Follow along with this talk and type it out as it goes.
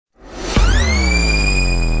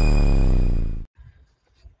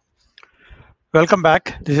Welcome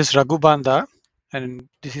back. This is Raghu Banda, and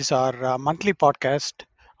this is our monthly podcast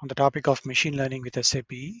on the topic of machine learning with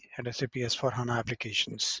SAP and SAP S/4HANA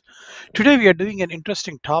applications. Today, we are doing an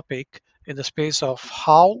interesting topic in the space of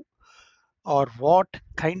how or what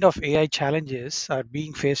kind of AI challenges are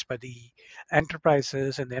being faced by the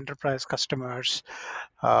enterprises and the enterprise customers,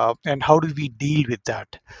 and how do we deal with that.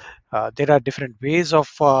 There are different ways of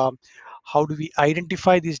how do we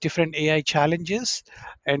identify these different AI challenges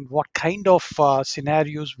and what kind of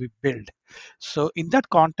scenarios we build. So, in that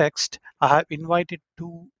context, I have invited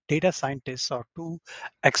two data scientists or two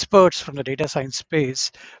experts from the data science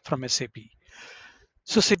space from SAP.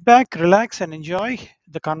 So, sit back, relax, and enjoy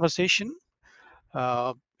the conversation.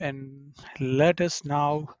 And let us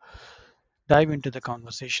now dive into the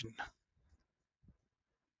conversation.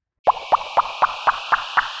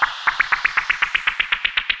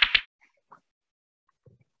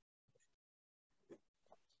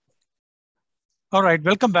 All right,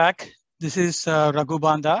 welcome back. This is Raghu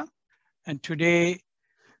Banda, and today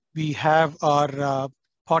we have our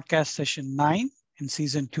podcast session 9 in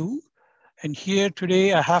season 2. And here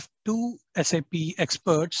today I have two SAP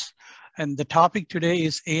experts, and the topic today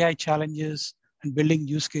is AI challenges and building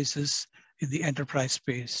use cases in the enterprise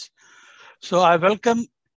space. So I welcome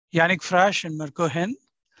Yannick Frasch and Mirko Hen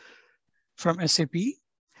from SAP.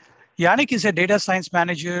 Yannick is a data science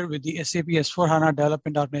manager with the SAP S/4HANA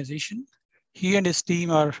development organization. He and his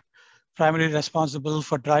team are primarily responsible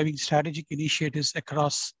for driving strategic initiatives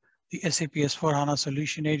across the SAP S/4HANA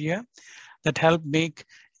solution area that help make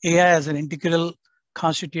AI as an integral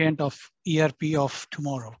constituent of ERP of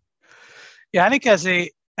tomorrow. Yannick has an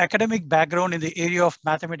academic background in the area of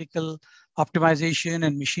mathematical optimization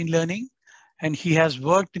and machine learning, and he has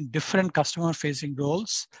worked in different customer-facing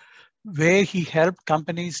roles where he helped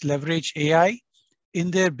companies leverage AI in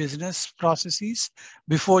their business processes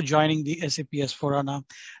before joining the SAP S/4HANA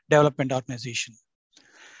development organization.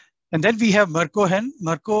 And then we have Mirko Hen.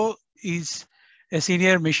 Mirko is a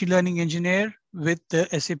senior machine learning engineer with the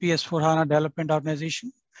SAP S/4HANA development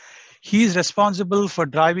organization. He is responsible for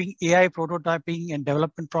driving AI prototyping and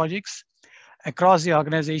development projects across the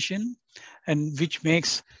organization, and which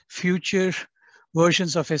makes future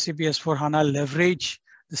versions of SAP S/4HANA leverage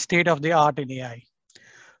the state of the art in AI.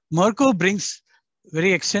 Mirko brings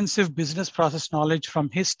very extensive business process knowledge from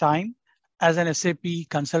his time as an SAP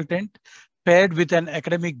consultant, paired with an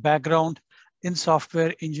academic background in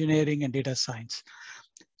software engineering and data science.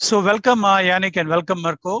 So welcome, Yannick, and welcome,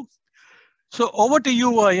 Mirko. So over to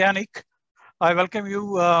you, Yannick. I welcome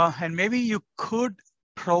you, and maybe you could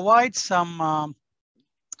provide some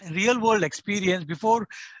real-world experience before.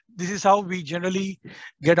 This is how we generally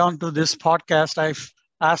get onto this podcast. I've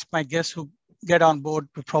asked my guests who get on board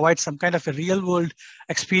to provide some kind of a real-world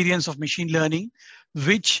experience of machine learning,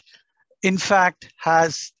 which in fact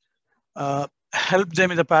has helped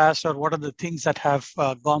them in the past, or what are the things that have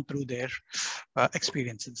gone through their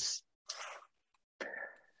experiences?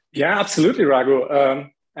 Yeah, absolutely, Raghu.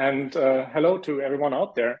 And hello to everyone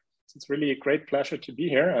out there. It's really a great pleasure to be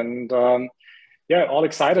here, and yeah, all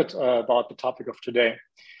excited about the topic of today.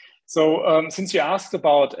 So since you asked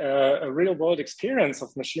about a real-world experience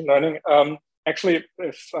of machine learning, actually,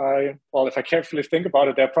 if I carefully think about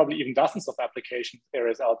it, there are probably even dozens of application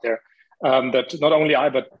areas out there that not only I,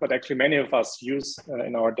 but actually many of us use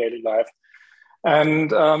in our daily life.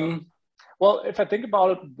 And well, if I think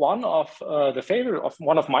about it, one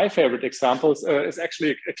of my favorite examples is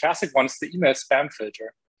actually a classic one. It's the email spam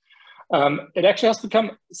filter. It actually has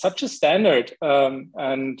become such a standard,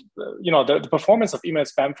 and the performance of email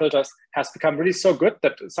spam filters has become really so good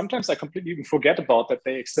that sometimes I completely even forget about that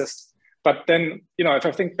they exist. But then, if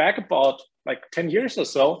I think back about like 10 years or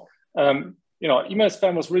so, email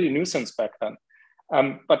spam was really a nuisance back then.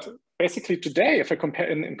 But basically today, if I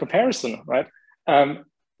compare in comparison, right,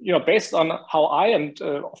 based on how I and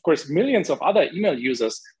of course millions of other email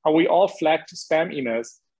users, how we all flagged spam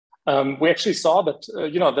emails, we actually saw that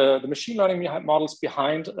the machine learning models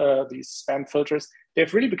behind these spam filters,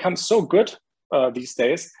 they've really become so good these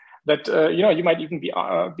days that you might even be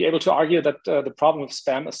able to argue that the problem of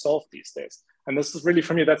spam is solved these days. And this is really,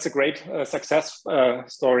 for me, that's a great success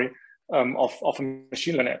story of a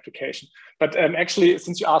machine learning application. But actually,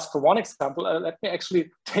 since you asked for one example, let me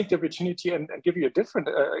actually take the opportunity and give you a different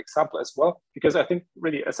example as well, because I think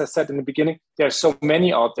really, as I said in the beginning, there are so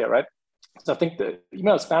many out there, right? So I think the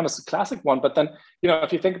email spam is a classic one. But then,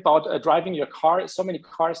 if you think about driving your car, so many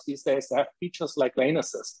cars these days have features like lane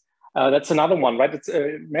assist. That's another one, right? It's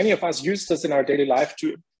many of us use this in our daily life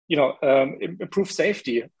to, improve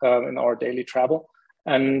safety in our daily travel.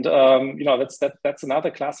 And that's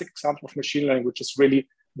another classic example of machine learning, which is really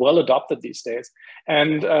well adopted these days.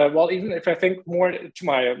 And well, even if I think more to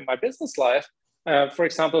my business life, for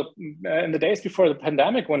example, in the days before the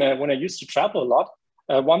pandemic, when I used to travel a lot,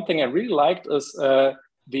 one thing I really liked is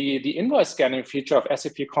the invoice scanning feature of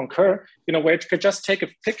SAP Concur, where it could just take a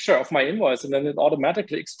picture of my invoice and then it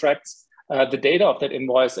automatically extracts the data of that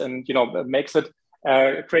invoice and makes it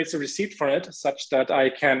creates a receipt for it such that I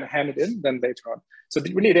can hand it in then later on. So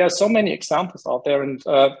really, there are so many examples out there, and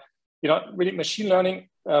really machine learning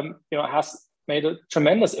has made a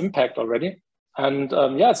tremendous impact already. And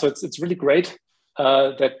yeah, so it's really great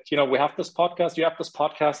that we have this podcast, you have this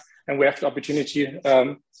podcast, and we have the opportunity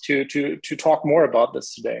to talk more about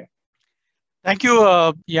this today. Thank you,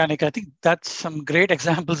 Yannick. I think that's some great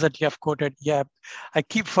examples that you have quoted. Yeah, I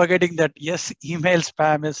keep forgetting that, yes, email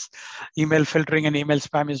filtering and email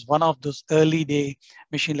spam is one of those early day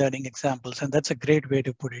machine learning examples. And that's a great way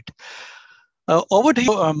to put it. Over to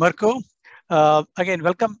you, Mirko. Again,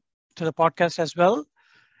 welcome to the podcast as well.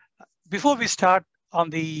 Before we start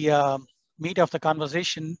on the meat of the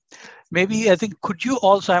conversation, maybe I think, could you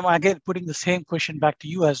also, I'm again putting the same question back to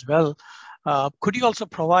you as well. Could you also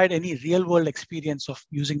provide any real world experience of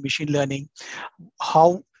using machine learning,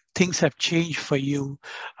 how things have changed for you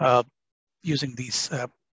using these,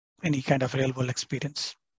 any kind of real world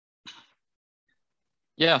experience?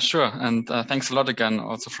 Yeah, sure. And thanks a lot again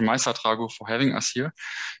also from my side, Raghu, for having us here.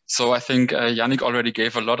 So I think Yannick already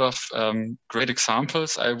gave a lot of great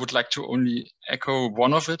examples. I would like to only echo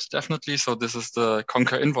one of it, definitely. So this is the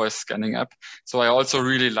Concur invoice scanning app. So I also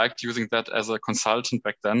really liked using that as a consultant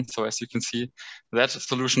back then. So as you can see, that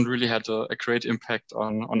solution really had a great impact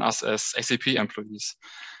on us as SAP employees.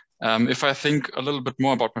 If I think a little bit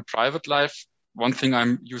more about my private life, one thing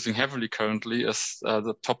I'm using heavily currently is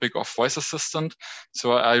the topic of voice assistant.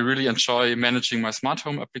 So I really enjoy managing my smart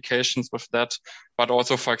home applications with that, but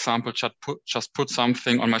also, for example, just put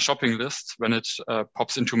something on my shopping list when it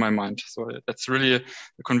pops into my mind. So that's really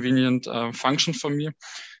a convenient function for me.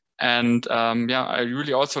 And yeah, I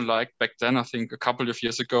really also liked back then, I think a couple of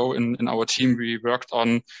years ago in our team, we worked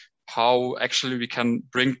on how actually we can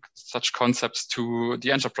bring such concepts to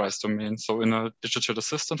the enterprise domain. So in a digital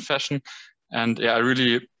assistant fashion. And yeah, I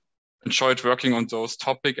really enjoyed working on those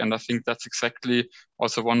topics. And I think that's exactly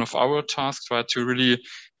also one of our tasks, right? To really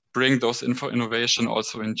bring those innovation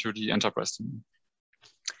also into the enterprise domain.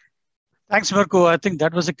 Thanks, Mirko. I think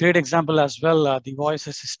that was a great example as well. The voice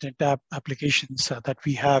assistant applications that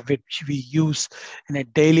we have, which we use in a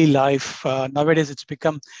daily life. Nowadays, it's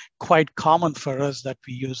become quite common for us that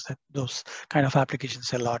we use those kind of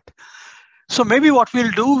applications a lot. So maybe what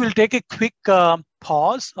we'll do, we'll take a quick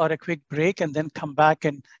pause or a quick break and then come back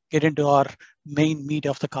and get into our main meat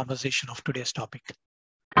of the conversation of today's topic.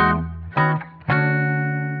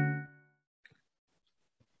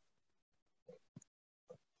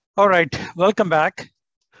 All right, welcome back.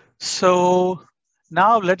 So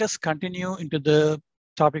now let us continue into the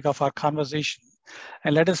topic of our conversation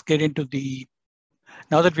and let us get into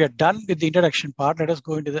now that we are done with the introduction part, let us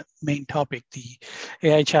go into the main topic, the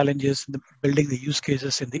AI challenges, building the use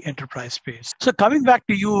cases in the enterprise space. So coming back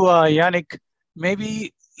to you, Yannick,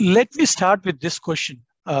 maybe let me start with this question.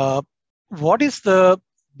 What is the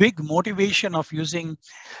big motivation of using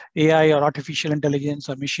AI or artificial intelligence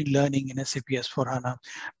or machine learning in SAP S/4HANA?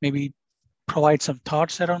 Maybe provide some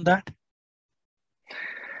thoughts around that.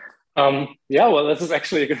 Yeah, well, this is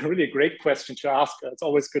actually a really great question to ask. It's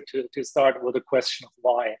always good to start with a question of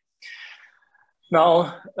why.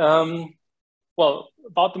 Now, well,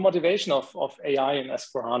 about the motivation of AI in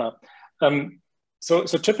S/4HANA. So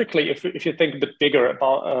typically, if you think a bit bigger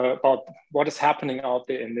about what is happening out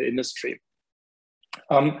there in the industry,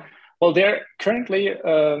 well, there are currently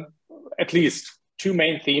at least two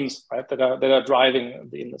main themes, right, that are driving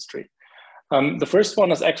the industry. The first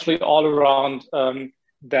one is actually all around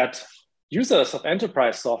that users of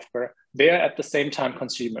enterprise software, they are at the same time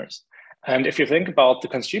consumers. And if you think about the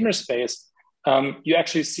consumer space, you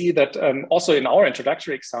actually see that also in our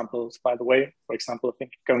introductory examples, by the way, for example, I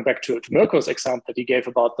think going back to Mirko's example that he gave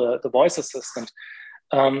about the voice assistant,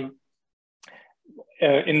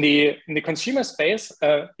 in the consumer space,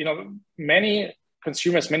 many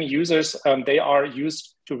consumers, many users, they are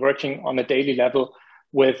used to working on a daily level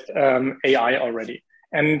with AI already.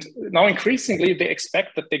 And now increasingly, they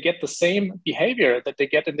expect that they get the same behavior that they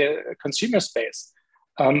get in the consumer space.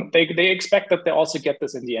 They expect that they also get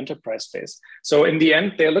this in the enterprise space. So in the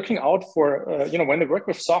end, they're looking out for, when they work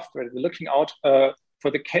with software, they're looking out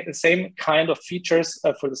for the same kind of features,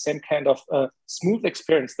 for the same kind of smooth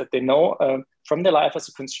experience that they know from their life as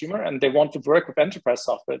a consumer, and they want to work with enterprise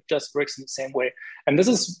software. It just works in the same way. And this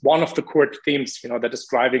is one of the core themes, that is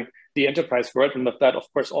driving the enterprise world, and with that, of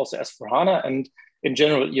course, also S/4HANA and in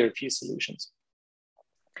general ERP solutions.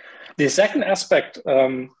 The second aspect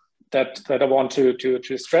that I want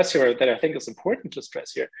to stress here, that I think is important to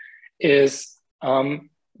stress here, is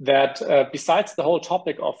that besides the whole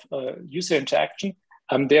topic of user interaction,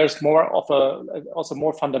 there's more of also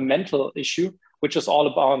more fundamental issue, which is all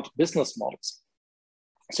about business models.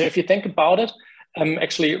 So if you think about it,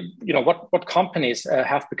 actually, what companies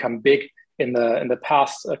have become big in the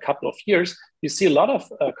past couple of years, you see a lot of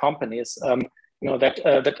companies,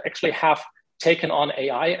 that actually have taken on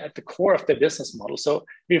AI at the core of their business model. So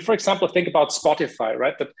if you, for example, think about Spotify,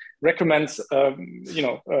 right, that recommends,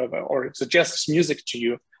 or suggests music to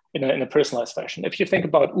you in a personalized fashion. If you think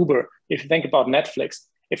about Uber, if you think about Netflix,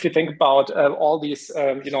 if you think about all these,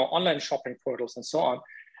 online shopping portals and so on,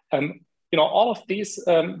 all of these,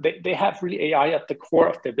 they have really AI at the core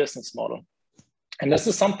of their business model. And this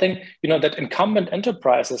is something, that incumbent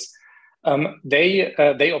enterprises,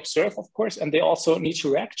 they observe, of course, and they also need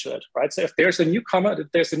to react to it, right? So if there's a newcomer,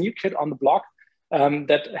 if there's a new kid on the block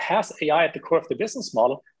that has AI at the core of the business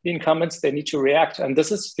model, the incumbents, they need to react. And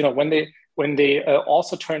this is, when they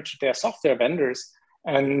also turn to their software vendors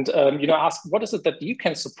and, ask, what is it that you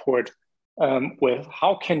can support with?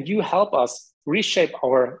 How can you help us reshape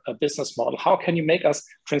our business model? How can you make us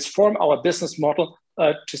transform our business model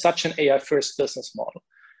to such an AI-first business model?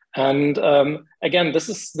 And again, this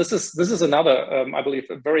is another, I believe,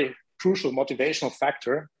 a very crucial motivational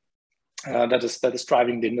factor that is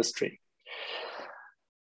driving the industry.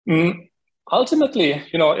 Ultimately,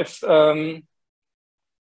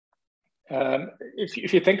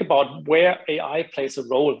 if you think about where AI plays a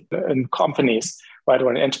role in companies, right,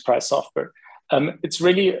 or in enterprise software, it's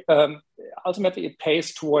really ultimately it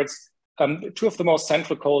pays towards two of the most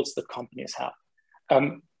central goals that companies have.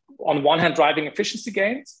 On one hand, driving efficiency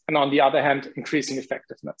gains, and on the other hand, increasing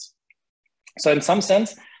effectiveness. So in some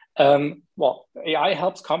sense, AI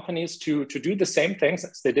helps companies to do the same things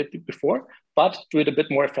as they did before, but do it a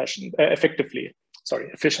bit more efficiently.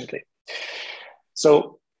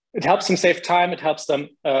 So it helps them save time, it helps them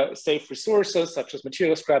save resources, such as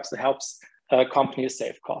material scraps, it helps companies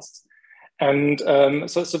save costs. And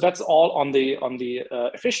so that's all on the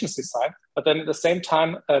efficiency side. But then at the same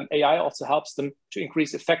time, AI also helps them to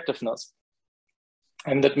increase effectiveness.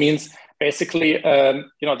 And that means basically,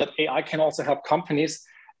 that AI can also help companies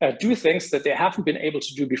do things that they haven't been able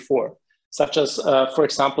to do before, such as, for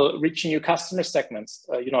example, reaching new customer segments,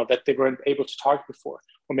 that they weren't able to target before,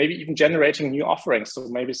 or maybe even generating new offerings. So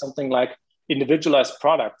maybe something like individualized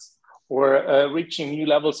products, or reaching new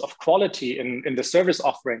levels of quality in the service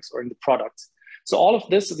offerings or in the products. So all of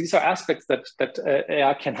these are aspects that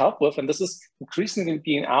AI can help with, and this is increasingly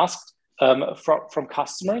being asked from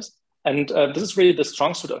customers. And this is really the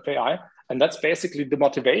strong suit of AI, and that's basically the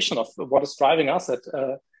motivation of what is driving us at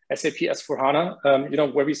SAP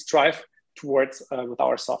S/4HANA, where we strive towards with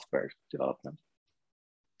our software development.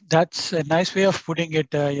 That's a nice way of putting it,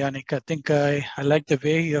 Yannick. I think I like the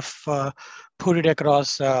way you've put it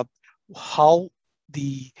across how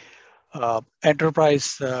the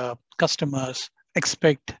enterprise customers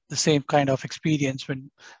expect the same kind of experience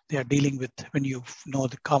when they are dealing with, when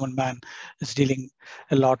the common man is dealing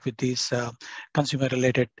a lot with these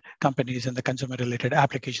consumer-related companies and the consumer-related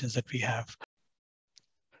applications that we have.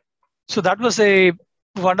 So that was a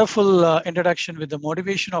wonderful introduction with the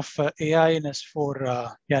motivation of AI in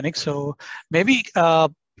S4, Yannick. So maybe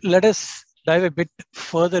let us dive a bit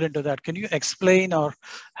further into that. Can you explain or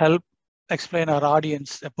help explain our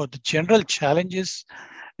audience about the general challenges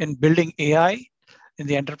in building AI in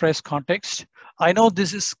the enterprise context? I know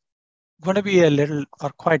this is going to be a little or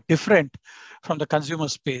quite different from the consumer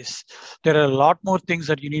space. There are a lot more things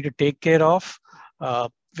that you need to take care of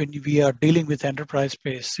when we are dealing with enterprise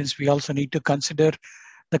space, since we also need to consider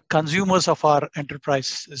the consumers of our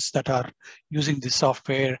enterprises that are using this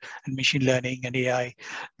software and machine learning and AI.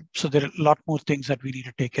 So there are a lot more things that we need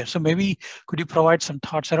to take care of. So maybe could you provide some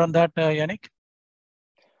thoughts around that, Yannick?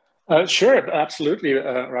 Sure, absolutely,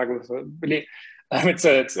 Raghu. Really,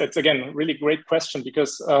 it's again really great question,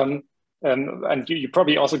 because and you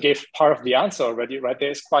probably also gave part of the answer already, right? There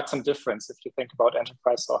is quite some difference if you think about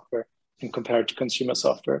enterprise software and compared to consumer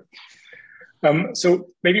software.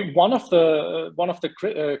 So maybe one of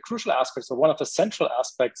the crucial aspects, or one of the central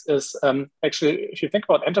aspects, is actually, if you think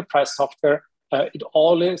about enterprise software, it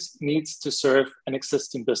always needs to serve an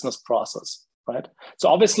existing business process, right? So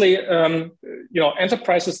obviously,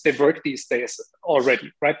 enterprises, they work these days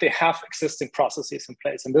already, right? They have existing processes in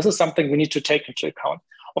place, and this is something we need to take into account.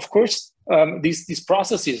 Of course, these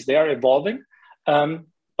processes, they are evolving,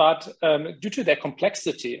 but due to the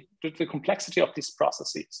complexity of these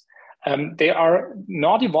processes, they are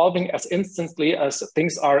not evolving as instantly as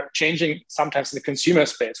things are changing sometimes in the consumer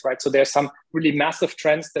space, right? So there's some really massive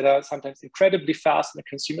trends that are sometimes incredibly fast in the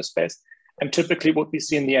consumer space. And typically what we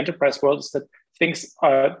see in the enterprise world is that things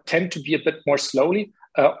tend to be a bit more slowly,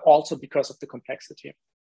 also because of the complexity.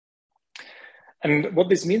 And what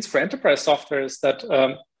this means for enterprise software is that,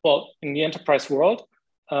 in the enterprise world,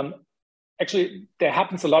 actually there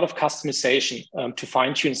happens a lot of customization to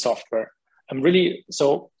fine-tune software.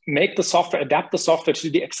 So make the software, adapt the software to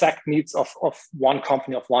the exact needs of one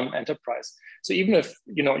company, of one enterprise. So even if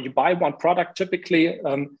you buy one product, typically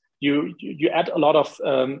you add a lot of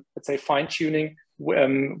let's say fine-tuning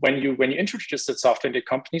when you introduce the software in the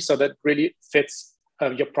company, so that really fits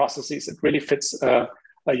your processes. It really fits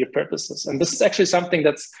your purposes. And this is actually something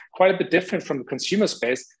that's quite a bit different from the consumer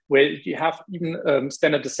space, where you have even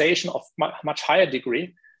standardization of much higher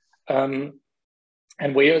degree.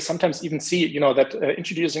 And where you sometimes even see, that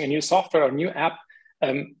introducing a new software or new app,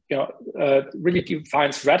 really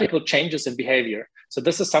defines radical changes in behavior. So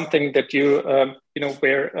this is something that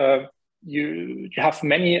where you have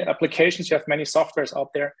many applications, you have many softwares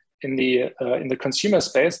out there in the consumer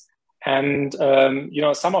space, and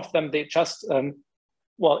some of them, they just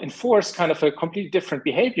enforce kind of a completely different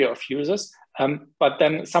behavior of users. But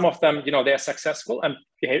then some of them, they are successful, and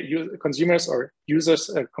consumers or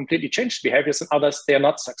users completely change behaviors, and others, they are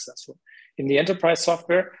not successful. In the enterprise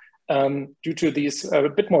software, due to these a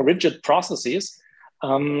bit more rigid processes,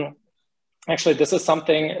 actually this is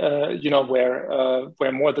something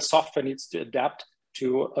where more the software needs to adapt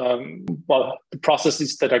to the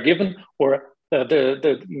processes that are given, or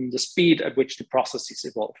the speed at which the processes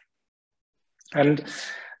evolve. And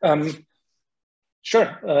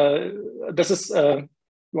sure, this is, you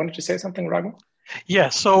wanted to say something, Raghu? Yeah,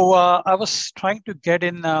 so I was trying to get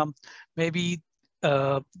in, maybe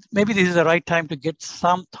this is the right time to get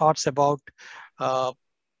some thoughts about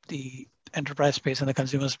the enterprise space and the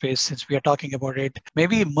consumer space, since we are talking about it.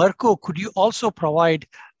 Maybe Mirko, could you also provide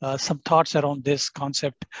some thoughts around this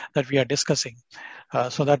concept that we are discussing,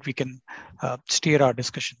 so that we can steer our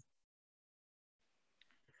discussion?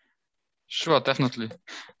 Sure, definitely.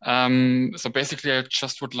 So basically, I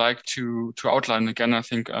just would like to outline again, I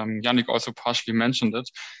think Yannick also partially mentioned it,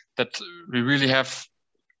 that we really have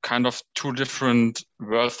kind of two different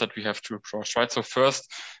worlds that we have to approach, right? So first,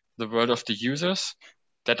 the world of the users,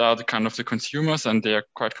 that are the kind of the consumers, and they are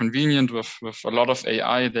quite convenient with a lot of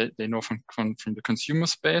AI that they know from the consumer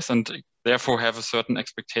space, and therefore have a certain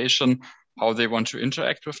expectation how they want to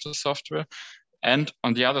interact with the software. And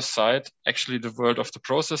on the other side, actually the world of the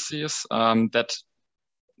processes that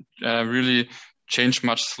really change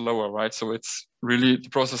much slower, right? So it's really the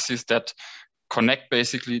processes that connect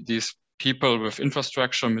basically these people with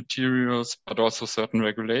infrastructure, materials, but also certain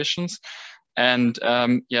regulations. And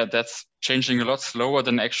that's changing a lot slower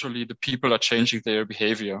than actually the people are changing their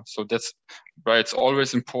behavior. So that's why it's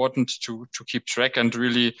always important to keep track and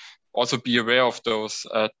really also be aware of those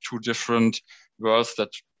two different worlds that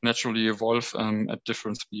naturally evolve at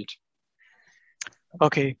different speed.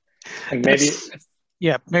 Okay. And maybe,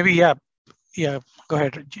 go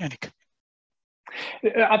ahead, Yannick.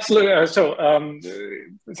 Absolutely. So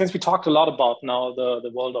since we talked a lot about now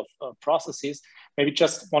the world of processes, maybe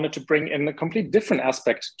just wanted to bring in a completely different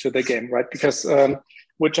aspect to the game, right? Because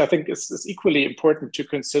which I think is equally important to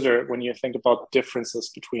consider when you think about differences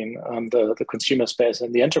between the consumer space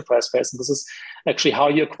and the enterprise space. And this is actually how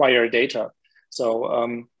you acquire data.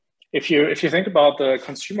 So if you think about the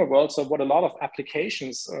consumer world, so what a lot of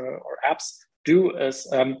applications or apps do is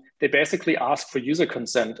they basically ask for user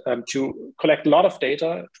consent to collect a lot of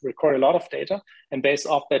data, to record a lot of data, and based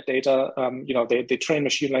off that data, they train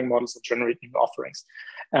machine learning models that generate new offerings.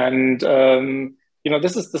 And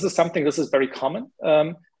this is something this is very common,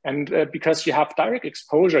 and because you have direct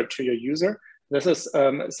exposure to your user, this is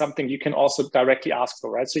something you can also directly ask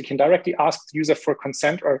for, right? So you can directly ask the user for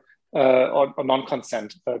consent or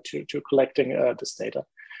non-consent to collecting this data.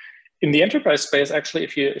 In the enterprise space, actually,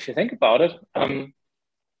 if you think about it,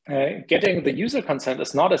 getting the user consent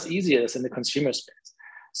is not as easy as in the consumer space.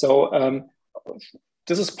 So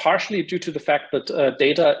this is partially due to the fact that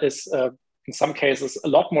data is, in some cases, a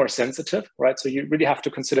lot more sensitive, right? So you really have to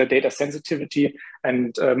consider data sensitivity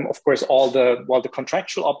and, of course, all the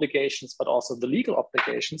contractual obligations, but also the legal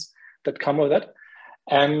obligations that come with it.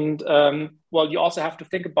 And well, you also have to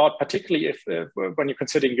think about, particularly if when you're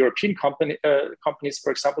considering European companies,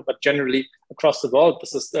 for example, but generally across the world,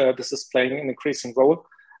 this is playing an increasing role.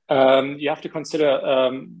 You have to consider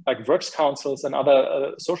like works councils and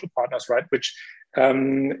other social partners, right? Which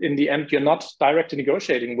in the end you're not directly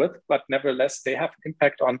negotiating with, but nevertheless they have an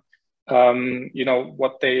impact on you know,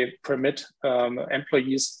 what they permit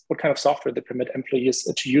employees, what kind of software they permit employees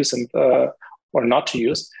to use and or not to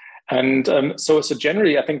use. And so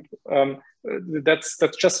generally, I think that's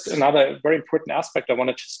just another very important aspect I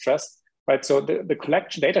wanted to stress, right? So the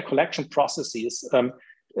data collection processes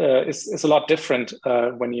is a lot different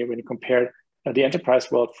when you compare the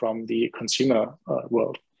enterprise world from the consumer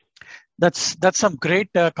world. That's some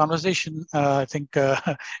great conversation. I think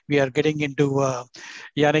we are getting into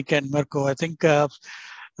Yannick and Mirko. I think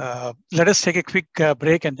let us take a quick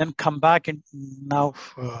break and then come back and now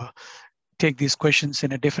take these questions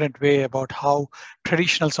in a different way about how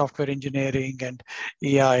traditional software engineering and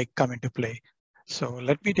AI come into play. So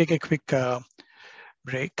let me take a quick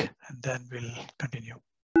break and then we'll continue.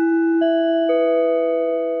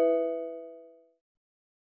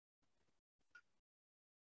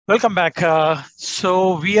 Welcome back.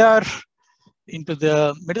 So we are into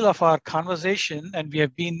the middle of our conversation, and we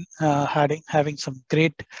have been having some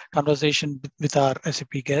great conversation with our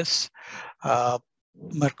SAP guests,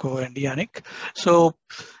 Mirko and Yannick. So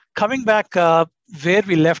coming back where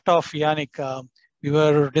we left off, Yannick, we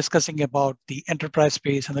were discussing about the enterprise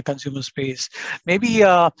space and the consumer space. Maybe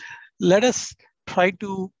let us try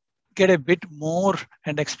to get a bit more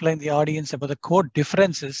and explain the audience about the core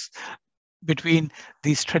differences between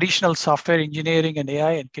these traditional software engineering and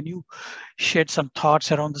AI, and can you shed some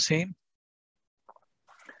thoughts around the same?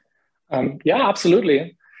 Yeah,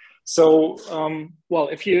 absolutely. So, well,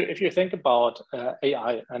 if you think about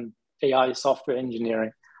AI and AI software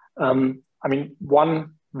engineering, I mean,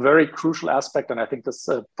 one very crucial aspect, and I think this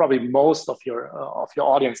probably most of your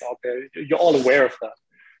audience out there, you're all aware of that,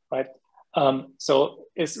 right? So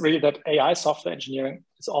it's really that AI software engineering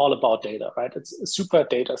is all about data, right? It's super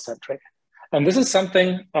data centric. And this is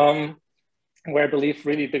something where I believe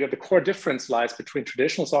really the core difference lies between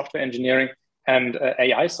traditional software engineering and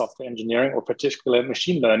AI software engineering, or particularly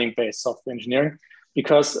machine learning based software engineering,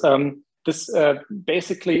 because this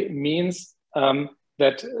basically means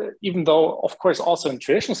that even though, of course, also in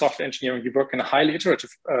traditional software engineering, you work in a highly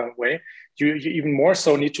iterative way, you even more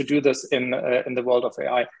so need to do this in the world of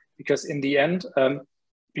AI, because in the end,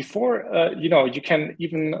 before you know, you can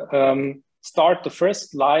even start the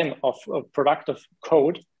first line of productive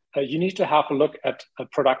code, you need to have a look at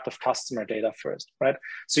productive customer data first, right?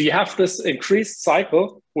 So you have this increased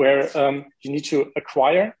cycle where you need to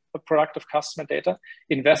acquire a productive customer data,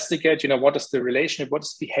 investigate, you know, what is the relationship, what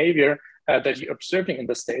is behavior that you're observing in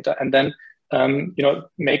this data, and then, you know,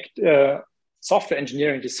 make software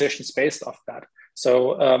engineering decisions based off that.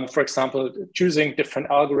 So, for example, choosing different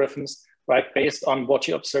algorithms, right, based on what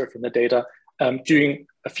you observe in the data, doing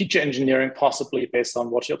a feature engineering possibly based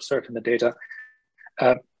on what you observe in the data,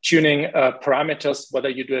 tuning parameters, whether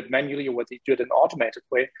you do it manually or whether you do it in an automated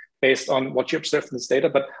way based on what you observe in this data.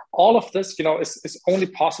 But all of this, you know, is only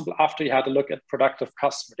possible after you had a look at productive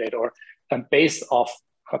customer data, or based off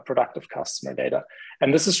productive customer data.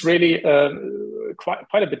 And this is really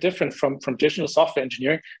quite a bit different from digital software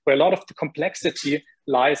engineering, where a lot of the complexity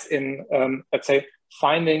lies in, let's say,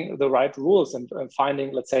 finding the right rules and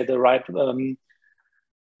finding, let's say, the right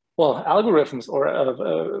well, algorithms, or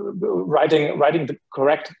writing the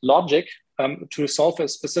correct logic to solve a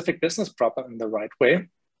specific business problem in the right way.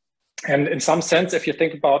 And in some sense, if you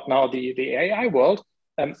think about now the AI world,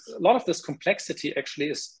 a lot of this complexity actually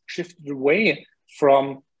is shifted away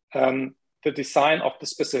from the design of the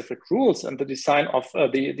specific rules and the design of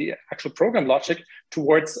the actual program logic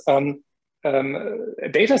towards a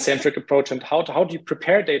data-centric approach, and how do you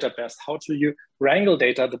prepare data best? How do you wrangle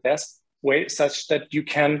data the best way such that you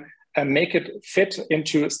can make it fit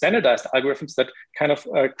into standardized algorithms that kind of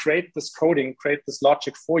create this coding, create this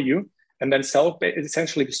logic for you, and then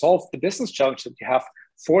essentially solve the business challenge that you have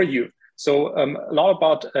for you. So a lot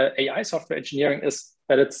about AI software engineering is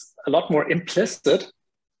that it's a lot more implicit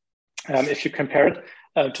if you compare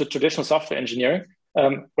it to traditional software engineering.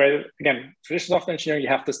 Where again, traditional software engineering, you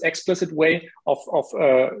have this explicit way of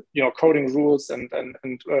you know, coding rules and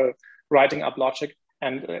writing up logic,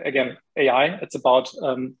 and again, AI, it's about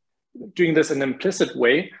doing this in an implicit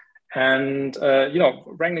way, and you know,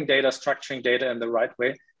 wrangling data, structuring data in the right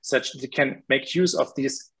way, such that you can make use of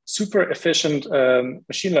these super efficient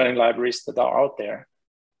machine learning libraries that are out there.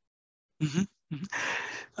 Mm-hmm. Mm-hmm.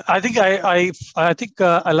 I think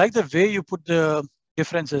I like the way you put the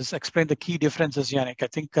differences, explain the key differences, Yannick. I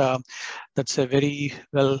think that's a very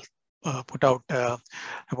well put out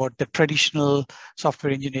about the traditional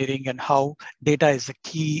software engineering and how data is the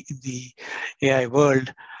key in the AI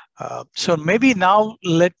world. So maybe now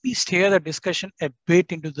let me steer the discussion a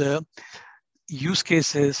bit into the use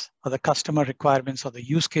cases or the customer requirements or the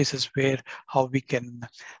use cases where how we can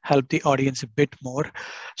help the audience a bit more.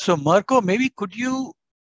 So Marco, maybe could you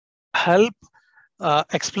help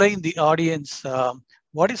explain the audience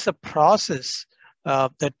what is the process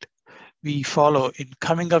that we follow in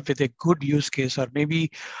coming up with a good use case, or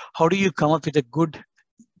maybe how do you come up with a good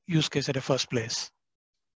use case in the first place?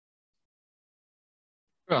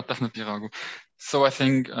 Yeah, definitely, Raghu. So I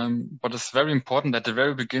think what is very important at the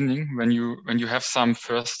very beginning, when you have some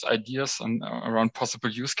first ideas around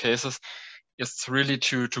possible use cases, is really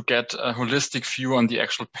to get a holistic view on the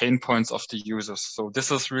actual pain points of the users. So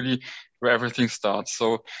this is really where everything starts.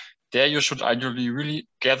 So there you should ideally really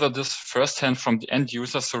gather this firsthand from the end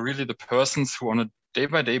user. So really the persons who on a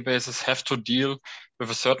day-by-day basis have to deal with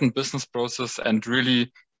a certain business process and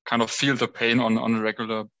really kind of feel the pain on a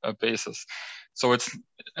regular basis. So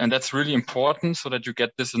that's really important, so that you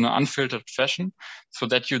get this in an unfiltered fashion, so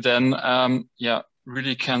that you then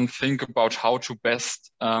really can think about how to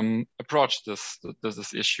best approach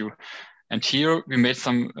this issue. And here we made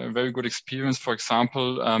some very good experience, for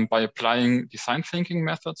example, by applying design thinking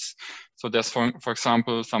methods. So there's, for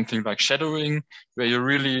example, something like shadowing, where you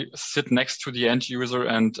really sit next to the end user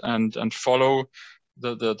and follow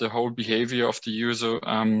the whole behavior of the user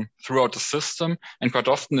throughout the system. And quite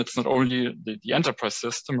often it's not only the enterprise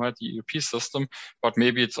system, right, the ERP system, but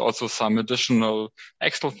maybe it's also some additional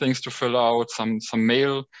Excel things to fill out, some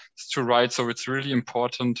mail to write. So it's really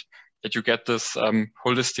important that you get this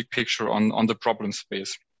holistic picture on the problem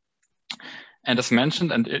space. And as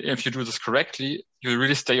mentioned, and if you do this correctly, you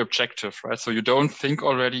really stay objective, right? So you don't think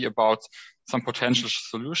already about some potential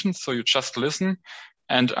solutions. So you just listen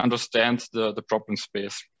and understand the problem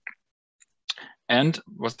space. And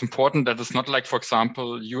what's important, that is not like, for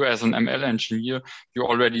example, you as an ML engineer, you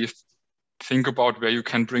already think about where you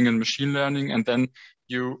can bring in machine learning, and then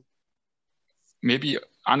you maybe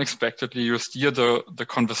unexpectedly you steer the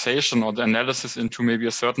conversation or the analysis into maybe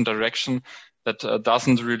a certain direction that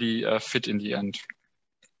doesn't really fit in the end.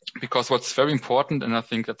 Because what's very important, and I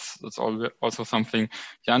think that's also something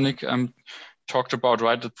Yannick talked about,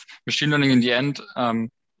 right? That machine learning in the end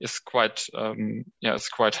is quite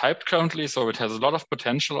hyped currently, so it has a lot of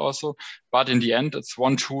potential also. But in the end, it's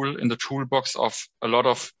one tool in the toolbox of a lot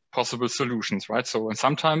of possible solutions, right? So and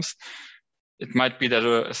sometimes it might be that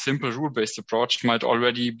a simple rule-based approach might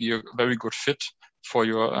already be a very good fit for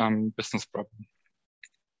your business problem.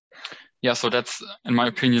 Yeah, so that's, in my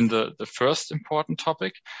opinion, the first important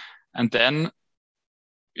topic. And then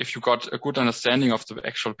if you got a good understanding of the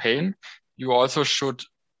actual pain, you also should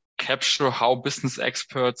capture how business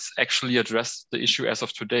experts actually address the issue as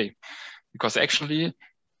of today. Because actually,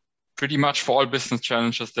 pretty much for all business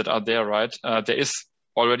challenges that are there, right, there is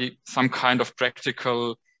already some kind of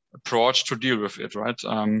practical approach to deal with it, right?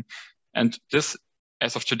 And this,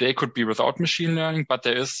 as of today, could be without machine learning, but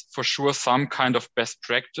there is for sure some kind of best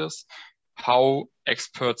practice how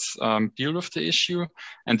experts deal with the issue.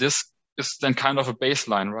 And this is then kind of a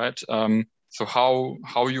baseline, right? So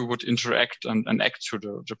how you would interact and act to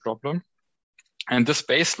the problem. And this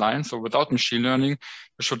baseline, so without machine learning,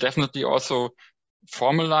 we should definitely also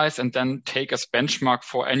formalize and then take as benchmark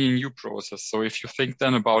for any new process. So if you think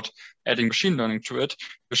then about adding machine learning to it,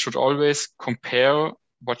 you should always compare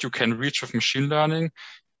what you can reach with machine learning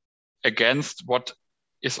against what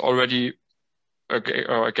is already,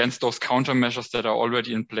 or against those countermeasures that are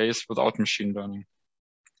already in place without machine learning.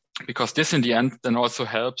 Because this in the end then also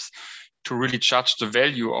helps to really judge the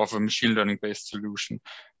value of a machine learning based solution.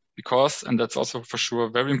 Because, and that's also for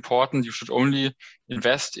sure very important, you should only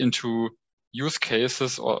invest into use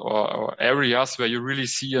cases or areas where you really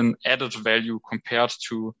see an added value compared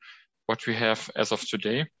to what we have as of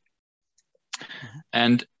today. Mm-hmm.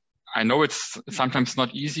 And I know it's sometimes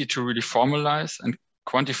not easy to really formalize and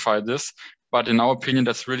quantify this, but in our opinion,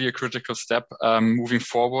 that's really a critical step moving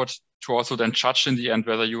forward to also then judge in the end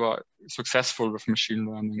whether you are successful with machine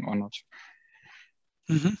learning or not.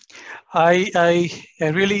 Mm-hmm. I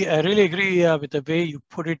really agree with the way you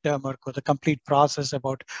put it, Marco, the complete process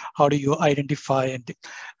about how do you identify and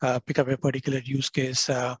pick up a particular use case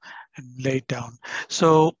and lay it down.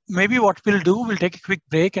 So maybe what we'll do, we'll take a quick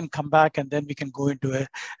break and come back, and then we can go into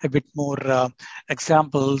a bit more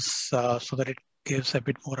examples so that it gives a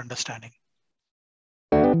bit more understanding.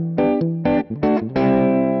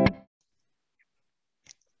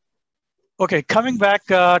 Okay, coming back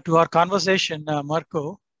to our conversation,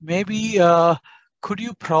 Marco, maybe could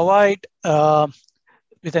you provide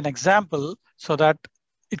with an example so that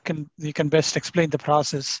we can best explain the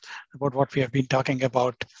process about what we have been talking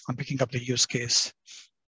about on picking up the use case?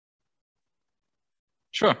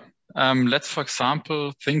 Sure. Let's, for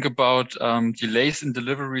example, think about delays in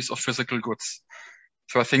deliveries of physical goods.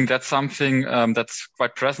 So I think that's something that's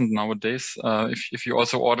quite present nowadays. If you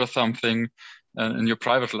also order something in your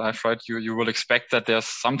private life, right, you will expect that there's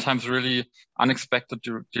sometimes really unexpected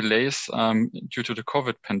delays due to the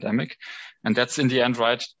COVID pandemic. And that's in the end,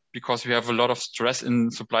 right, because we have a lot of stress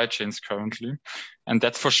in supply chains currently. And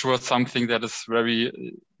that's for sure something that is very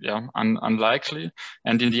unlikely.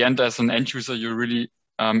 And in the end, as an end user, you really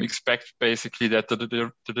expect basically that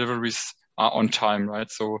the deliveries are on time, right?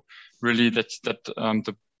 So really that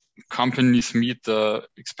the companies meet the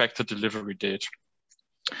expected delivery date.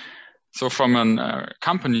 So from a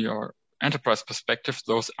company or enterprise perspective,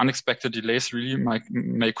 those unexpected delays really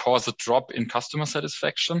may cause a drop in customer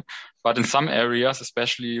satisfaction. But in some areas,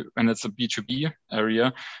 especially when it's a B2B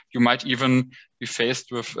area, you might even be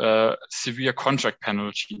faced with severe contract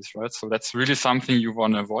penalties, right? So that's really something you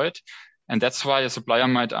want to avoid. And that's why a supplier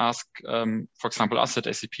might ask, for example, us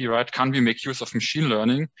at SAP, right? Can we make use of machine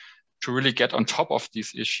learning to really get on top of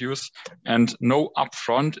these issues and know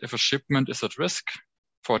upfront if a shipment is at risk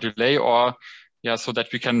for delay, or so that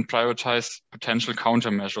we can prioritize potential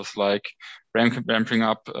countermeasures like ramping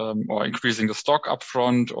up or increasing the stock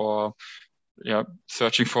upfront, or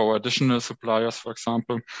searching for additional suppliers, for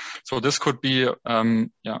example. So this could be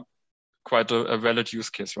quite a valid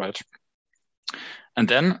use case, right? And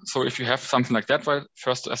then, so if you have something like that, right,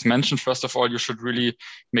 first, as mentioned, first of all, you should really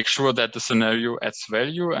make sure that the scenario adds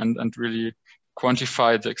value and really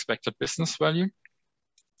quantify the expected business value.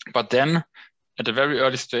 But then at a very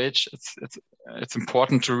early stage, it's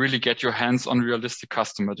important to really get your hands on realistic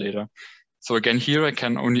customer data. So again, here I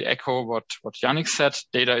can only echo what Yannick said.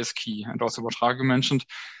 Data is key, and also what Raghu mentioned.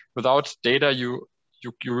 Without data, you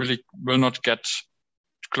really will not get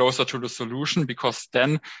closer to the solution, because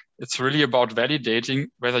then it's really about validating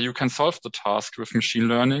whether you can solve the task with machine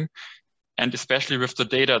learning, and especially with the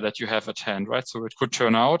data that you have at hand, right? So it could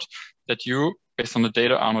turn out that you, based on the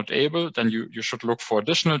data, are not able, then you should look for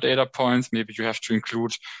additional data points. Maybe you have to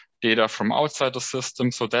include data from outside the system.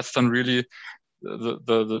 So that's then really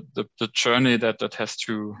the journey that has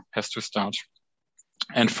to start.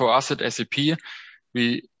 And for us at SAP,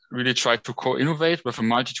 we really try to co-innovate with a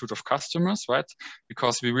multitude of customers, right?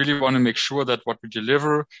 Because we really want to make sure that what we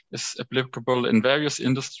deliver is applicable in various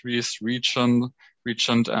industries, region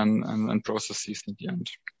and processes in the end.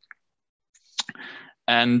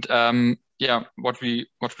 And what we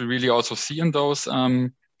really also see in those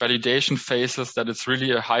validation phases, that it's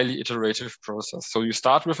really a highly iterative process. So you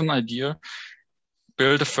start with an idea,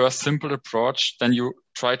 build a first simple approach, then you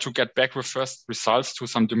try to get back with first results to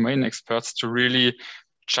some domain experts to really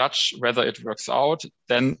judge whether it works out.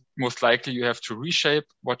 Then most likely you have to reshape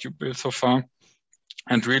what you built so far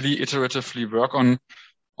and really iteratively work on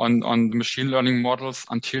the machine learning models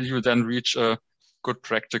until you then reach a good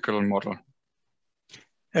practical model.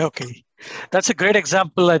 Okay, that's a great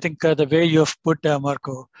example, I think, the way you have put,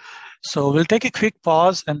 Marco. So we'll take a quick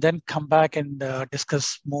pause and then come back and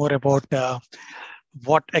discuss more about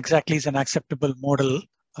what exactly is an acceptable model,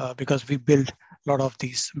 because we build a lot of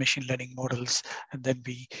these machine learning models and then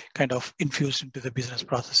we kind of infuse into the business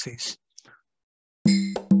processes.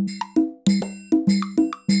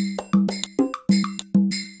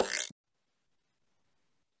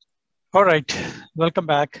 All right, welcome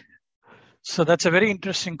back. So that's a very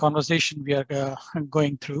interesting conversation we are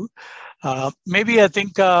going through. Maybe I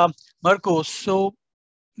think, Marco, so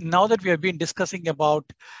now that we have been discussing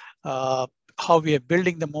about how we are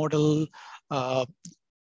building the model,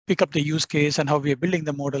 pick up the use case and how we are building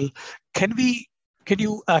the model, can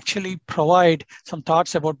you actually provide some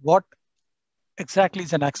thoughts about what exactly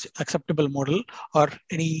is an acceptable model, or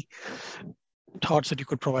any thoughts that you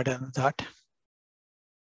could provide on that?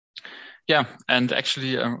 Yeah, and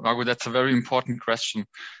actually, Raghu, that's a very important question,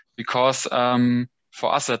 because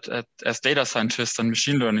for us as data scientists and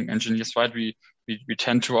machine learning engineers, right, we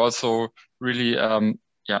tend to also really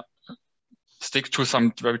stick to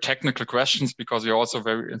some very technical questions, because we're also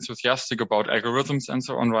very enthusiastic about algorithms and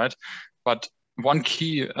so on, right? But one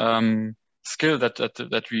key skill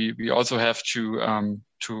that we also have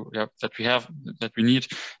that we need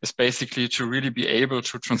is basically to really be able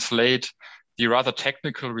to translate the rather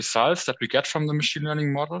technical results that we get from the machine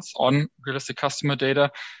learning models on realistic customer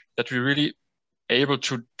data, that we're really able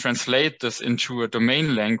to translate this into a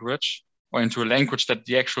domain language or into a language that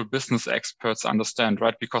the actual business experts understand,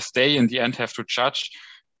 right? Because they in the end have to judge,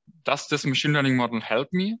 does this machine learning model help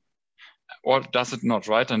me or does it not,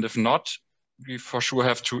 right? And if not, we for sure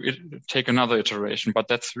have to take another iteration, but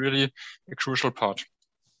that's really a crucial part.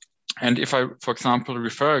 And if I, for example,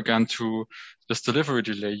 refer again to this delivery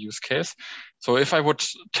delay use case, so if I would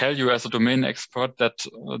tell you as a domain expert that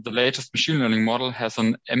the latest machine learning model has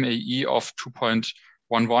an MAE of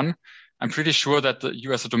 2.11, I'm pretty sure that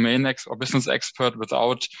you as a domain or business expert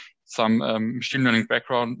without some machine learning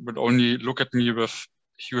background would only look at me with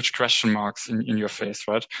huge question marks in your face,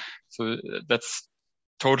 right? So that's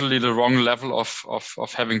totally the wrong level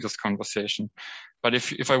of having this conversation. But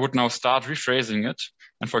if I would now start rephrasing it,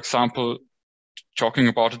 and for example, talking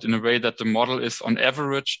about it in a way that the model is on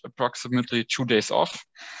average approximately 2 days off,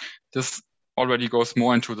 this already goes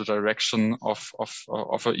more into the direction of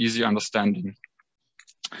an easy understanding.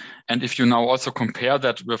 And if you now also compare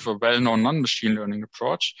that with a well-known non-machine learning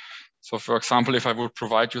approach, so for example, if I would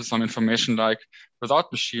provide you some information like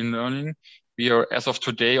without machine learning, we are as of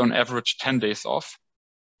today on average 10 days off,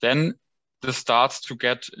 then this starts to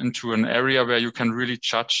get into an area where you can really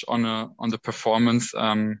judge on the performance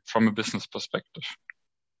from a business perspective.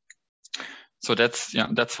 So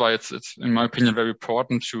that's why it's in my opinion very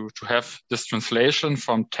important to have this translation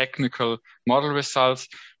from technical model results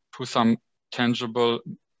to some tangible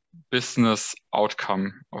business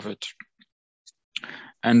outcome of it.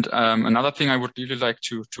 And another thing I would really like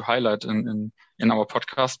to highlight in our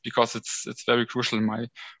podcast, because it's very crucial in my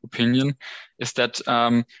opinion, is that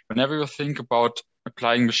whenever you think about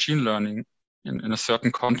applying machine learning in a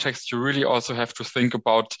certain context, you really also have to think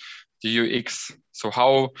about the UX. So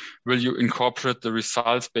how will you incorporate the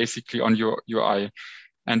results basically on your UI?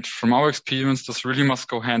 And from our experience, this really must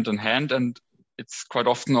go hand in hand, and it's quite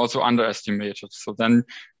often also underestimated. So then,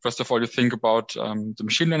 first of all, you think about the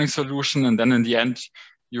machine learning solution, and then in the end,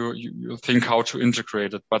 you think how to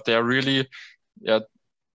integrate it. But they're really there's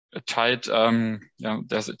a tight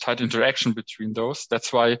interaction between those.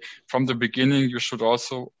 That's why from the beginning, you should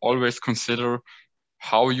also always consider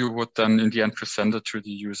how you would then in the end present it to the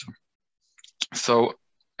user. So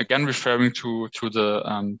again, referring to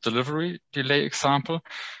the delivery delay example,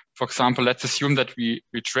 for example, let's assume that we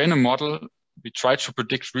train a model, we try to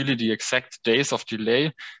predict really the exact days of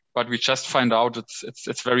delay, but we just find out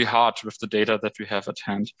it's very hard with the data that we have at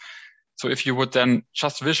hand. So if you would then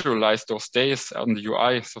just visualize those days on the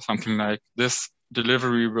UI, so something like this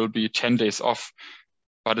delivery will be 10 days off,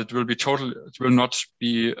 but it will not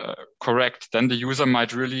be correct, then the user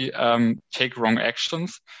might really take wrong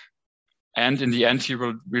actions. And in the end, he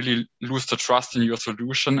will really lose the trust in your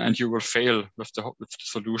solution, and you will fail with the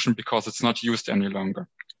solution because it's not used any longer.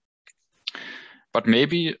 But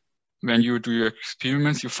maybe when you do your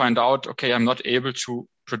experiments, you find out, okay, I'm not able to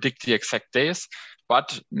predict the exact days,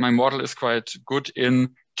 but my model is quite good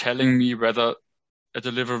in telling me whether a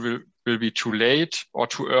delivery will be too late or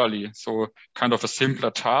too early. So kind of a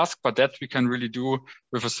simpler task, but that we can really do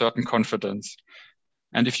with a certain confidence.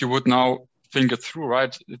 And if you would now think it through,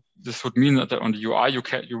 right, this would mean that on the UI,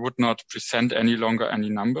 you would not present any longer any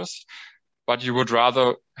numbers, but you would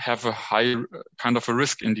rather have a high kind of a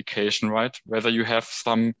risk indication, right? Whether you have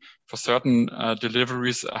for certain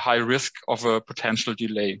deliveries, a high risk of a potential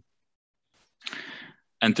delay.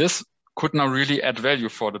 And this could now really add value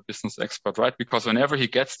for the business expert, right? Because whenever he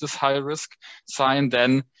gets this high risk sign,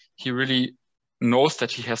 then he really knows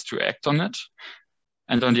that he has to act on it.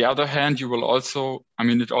 And on the other hand, you will also,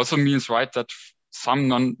 it also means, right, that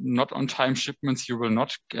some not on time shipments you will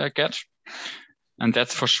not get. And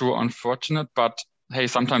that's for sure unfortunate, but hey,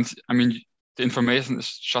 sometimes, the information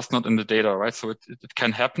is just not in the data, right? So it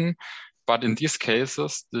can happen, but in these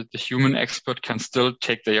cases, the human expert can still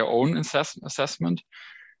take their own assessment,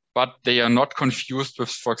 but they are not confused with,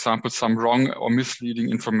 for example, some wrong or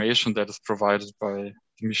misleading information that is provided by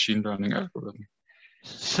the machine learning algorithm.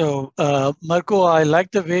 So, Marco, I like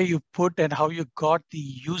the way you put and how you got the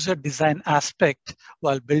user design aspect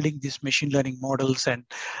while building these machine learning models and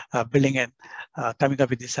building and coming up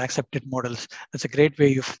with these accepted models. That's a great way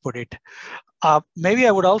you've put it. Maybe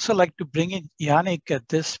I would also like to bring in Yannick at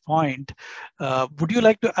this point. Would you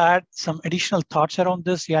like to add some additional thoughts around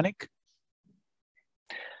this, Yannick?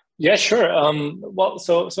 Yeah, sure. Well,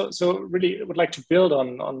 so really would like to build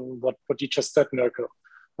on what you just said, Mirko.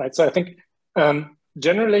 Right. So I think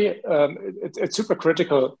generally it's super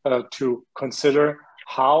critical to consider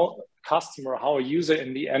how a user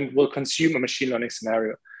in the end will consume a machine learning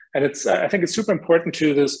scenario, and I think it's super important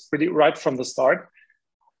to this really right from the start.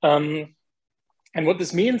 And what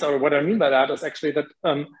this means, or what I mean by that, is actually that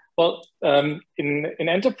in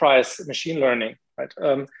enterprise machine learning, right?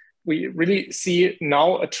 we really see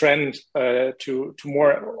now a trend to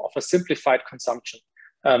more of a simplified consumption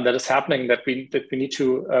that is happening that we need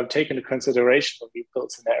to take into consideration when we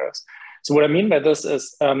build scenarios. So what I mean by this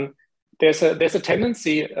is there's a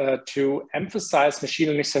tendency to emphasize machine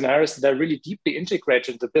learning scenarios that are really deeply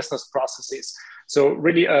integrated into business processes. So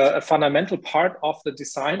really a fundamental part of the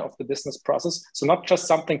design of the business process. So not just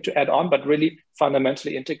something to add on, but really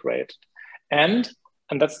fundamentally integrated. And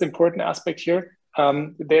that's the important aspect here.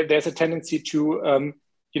 There's a tendency to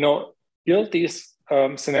build these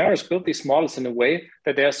scenarios, build these models in a way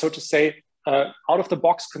that they are, so to say, out of the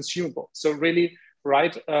box consumable. So really,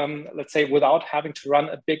 right, let's say without having to run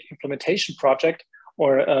a big implementation project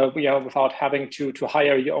or without having to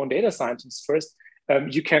hire your own data scientists first,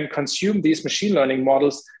 you can consume these machine learning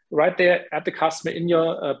models right there at the customer in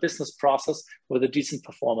your business process with a decent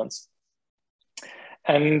performance.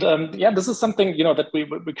 And this is something that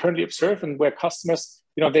we currently observe, and where customers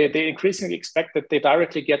they increasingly expect that they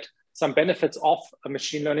directly get some benefits of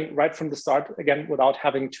machine learning right from the start, again, without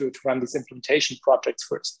having to run these implementation projects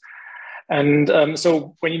first. And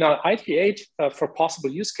so when you now ideate for possible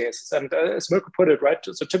use cases, and as Mirko put it, right,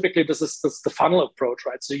 so typically this is the funnel approach,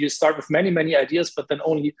 right? So you start with many ideas, but then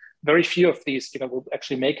only very few of these will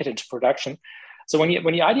actually make it into production. So when you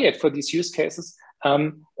ideate for these use cases,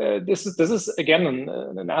 this is again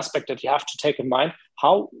an aspect that you have to take in mind.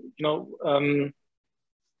 How will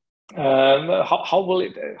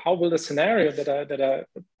the scenario that I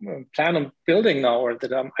plan on building now, or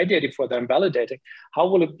that I'm ideating for, that I'm validating, how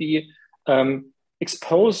will it be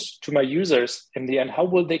exposed to my users in the end? How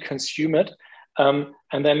will they consume it? And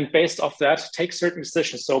then based off that, take certain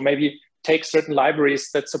decisions. So maybe take certain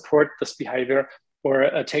libraries that support this behavior,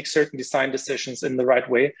 or take certain design decisions in the right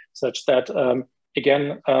way, such that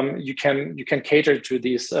again you can cater to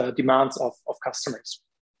these demands of customers.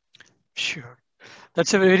 Sure.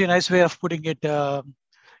 That's a very nice way of putting it,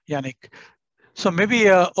 Yannick. So maybe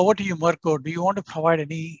over to you, Mirko. Do you want to provide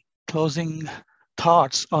any closing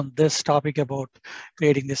thoughts on this topic about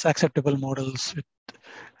creating these acceptable models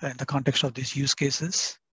in the context of these use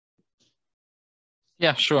cases?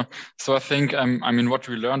 Yeah, sure. So I think, what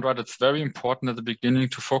we learned, right, it's very important at the beginning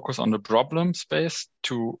to focus on the problem space,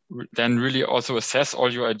 to then really also assess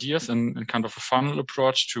all your ideas in kind of a funnel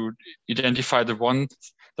approach to identify the ones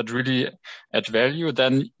that really add value.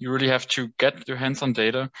 Then you really have to get your hands on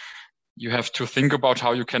data. You have to think about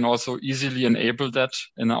how you can also easily enable that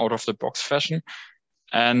in an out-of-the-box fashion.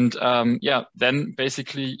 And then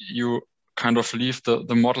basically you kind of leave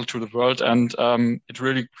the model to the world, and it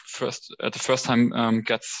really at the first time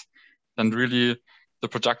gets then really the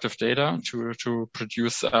productive data to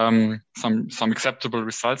produce some acceptable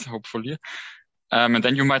results, hopefully. And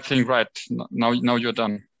then you might think, right, now you're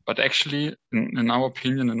done. But actually, in our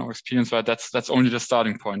opinion, in our experience, right, that's only the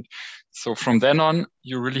starting point. So from then on,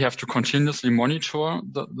 you really have to continuously monitor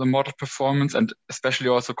the model performance, and especially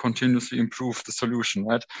also continuously improve the solution,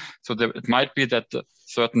 right? So it might be that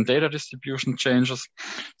certain data distribution changes.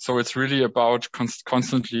 So it's really about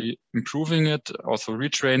constantly improving it, also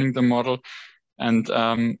retraining the model. And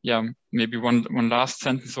maybe one last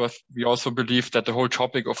sentence. So we also believe that the whole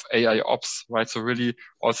topic of AI ops, right? So really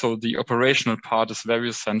also the operational part is very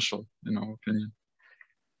essential in our opinion.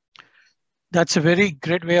 That's a very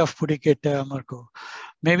great way of putting it, Mirko.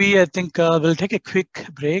 Maybe I think we'll take a quick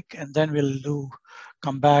break, and then we'll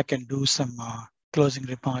come back and do some closing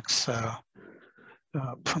remarks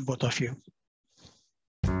from both of you.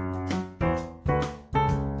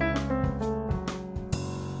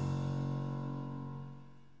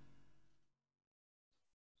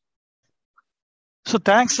 So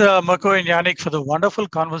thanks, Mirko and Yannick, for the wonderful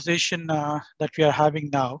conversation that we are having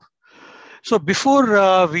now. So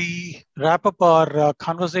before we wrap up our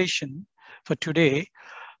conversation for today,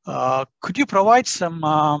 could you provide some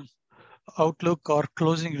outlook or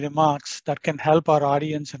closing remarks that can help our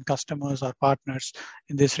audience and customers or partners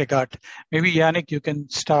in this regard? Maybe Yannick, you can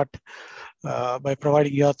start by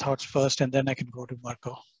providing your thoughts first, and then I can go to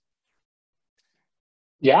Mirko.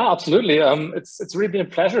 Yeah, absolutely. It's really been a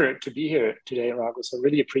pleasure to be here today, Rago. So I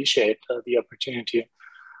really appreciate the opportunity.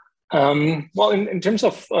 Well, in terms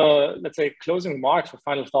of, let's say, closing remarks or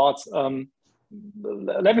final thoughts,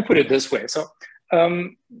 let me put it this way. So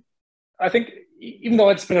I think even though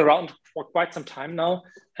it's been around for quite some time now,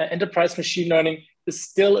 enterprise machine learning is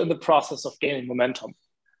still in the process of gaining momentum.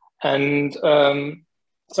 And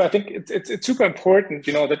so I think it's super important,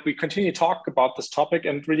 that we continue to talk about this topic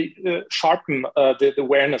and really sharpen the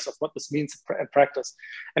awareness of what this means in practice.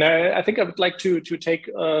 And I think I would like to take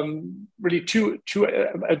really two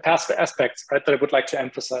aspects, right, that I would like to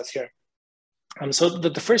emphasize here. So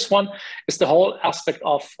the first one is the whole aspect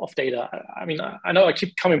of data. I mean, I know I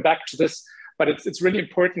keep coming back to this, but it's really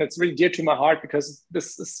important. It's really dear to my heart because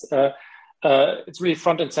this is it's really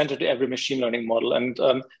front and center to every machine learning model. And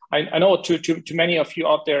I know to many of you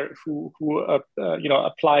out there who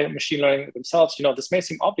apply machine learning themselves, this may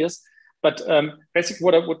seem obvious, but basically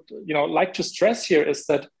what I would like to stress here is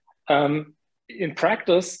that in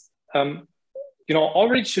practice,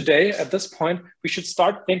 already today at this point, we should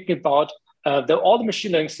start thinking about all the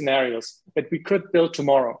machine learning scenarios that we could build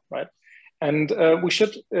tomorrow, right? And we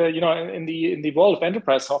should, in the world of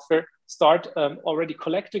enterprise software, start already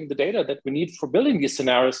collecting the data that we need for building these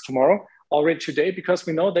scenarios tomorrow already today, because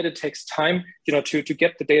we know that it takes time, to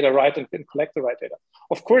get the data right and collect the right data.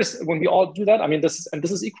 Of course, when we all do that, I mean, this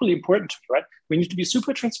is equally important to me, right? We need to be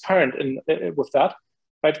super transparent with that.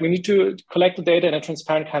 Right, we need to collect the data in a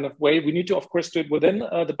transparent kind of way. We need to, of course, do it within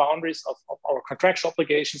the boundaries of our contractual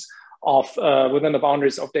obligations, within the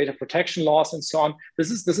boundaries of data protection laws, and so on.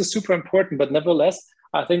 This is super important, but nevertheless,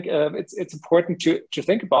 I think it's important to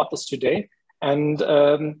think about this today and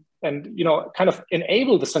kind of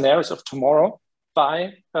enable the scenarios of tomorrow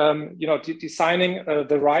by designing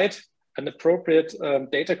the right and appropriate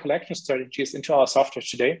data collection strategies into our software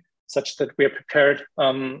today, such that we are prepared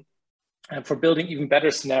for building even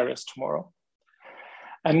better scenarios tomorrow.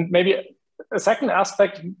 And maybe a second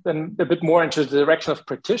aspect, then a bit more into the direction of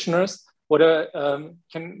practitioners, what I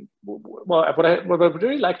would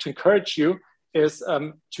really like to encourage you is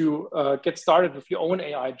to get started with your own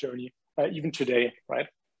AI journey, even today, right?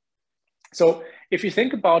 So if you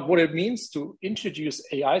think about what it means to introduce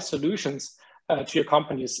AI solutions to your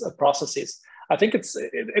company's processes, I think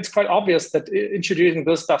it's quite obvious that introducing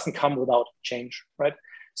this doesn't come without change, right?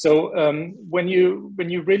 So when you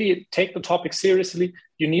really take the topic seriously,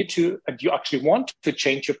 you actually want to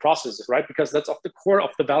change your processes, right? Because that's of the core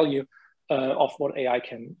of the value of what AI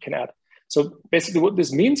can add. So basically what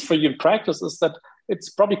this means for you in practice is that it's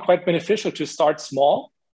probably quite beneficial to start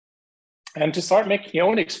small and to start making your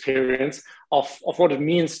own experience of what it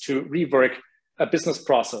means to rework a business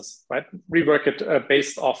process, right? Rework it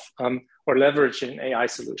based off or leverage an AI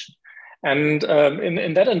solution. And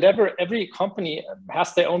in that endeavor, every company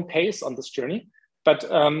has their own pace on this journey. But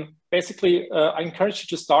basically, I encourage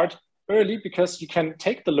you to start early because you can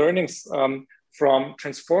take the learnings from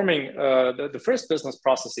transforming the first business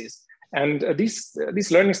processes. And these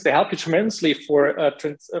learnings, they help you tremendously for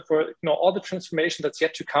all the transformation that's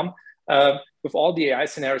yet to come with all the AI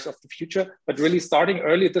scenarios of the future. But really starting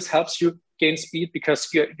early, this helps you gain speed because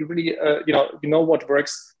you really you know what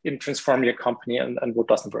works in transforming your company and what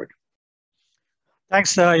doesn't work.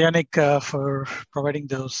 Thanks, Yannick, for providing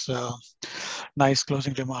those nice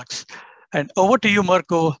closing remarks. And over to you,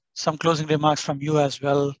 Mirko, some closing remarks from you as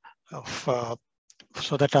well,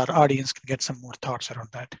 so that our audience can get some more thoughts around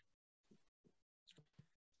that.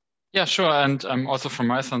 Yeah, sure. And also from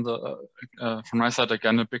my side,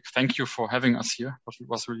 again, a big thank you for having us here. It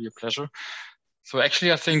was really a pleasure. So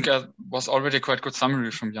actually, I think was already a quite good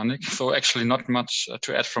summary from Yannick. So actually not much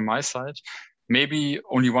to add from my side. Maybe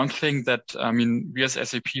only one thing that, we as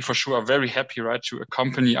SAP for sure are very happy, right, to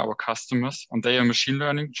accompany our customers on their machine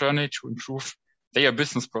learning journey to improve their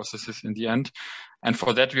business processes in the end. And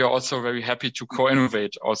for that, we are also very happy to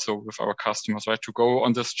co-innovate also with our customers, right, to go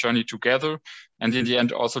on this journey together and in the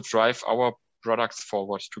end also drive our products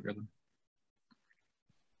forward together.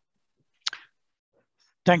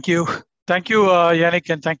 Thank you. Thank you, Yannick,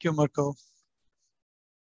 and thank you, Mirko.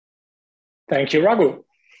 Thank you, Raghu.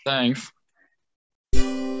 Thanks.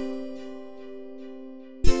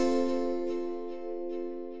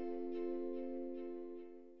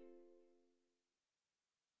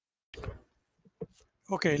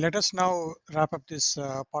 Okay, let us now wrap up this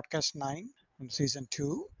podcast 9 from season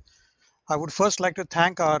 2. I would first like to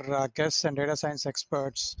thank our guests and data science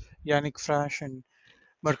experts, Yannick Frasch and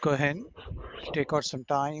Mirko Henn, to take out some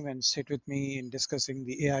time and sit with me in discussing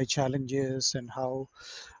the AI challenges and how,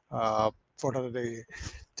 what are the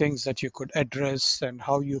things that you could address and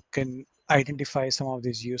how you can identify some of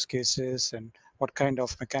these use cases and what kind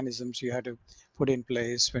of mechanisms you had to put in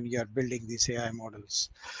place when you are building these AI models.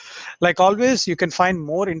 Like always, you can find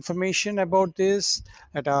more information about this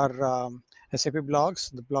at our SAP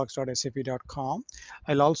blogs, the blogs.sap.com.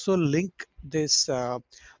 I'll also link this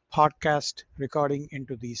podcast recording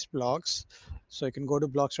into these blogs. So you can go to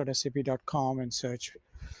blogs.sap.com and search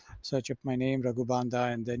up my name, Raghu Banda,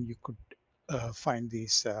 and then you could find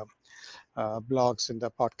these blogs in the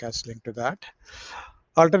podcast link to that.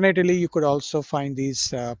 Alternatively, you could also find these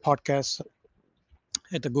podcasts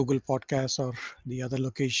at the Google Podcasts or the other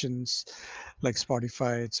locations like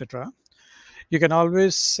Spotify, etc. You can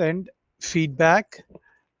always send feedback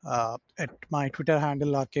at my Twitter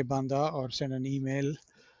handle rkbanda, or send an email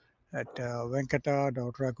at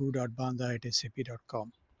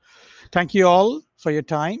venkata.raghu.banda@sap.com. Thank you all for your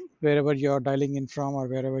time, wherever you're dialing in from or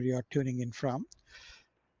wherever you're tuning in from.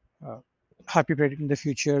 Happy predicting the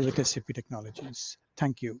future with SAP Technologies.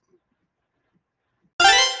 Thank you.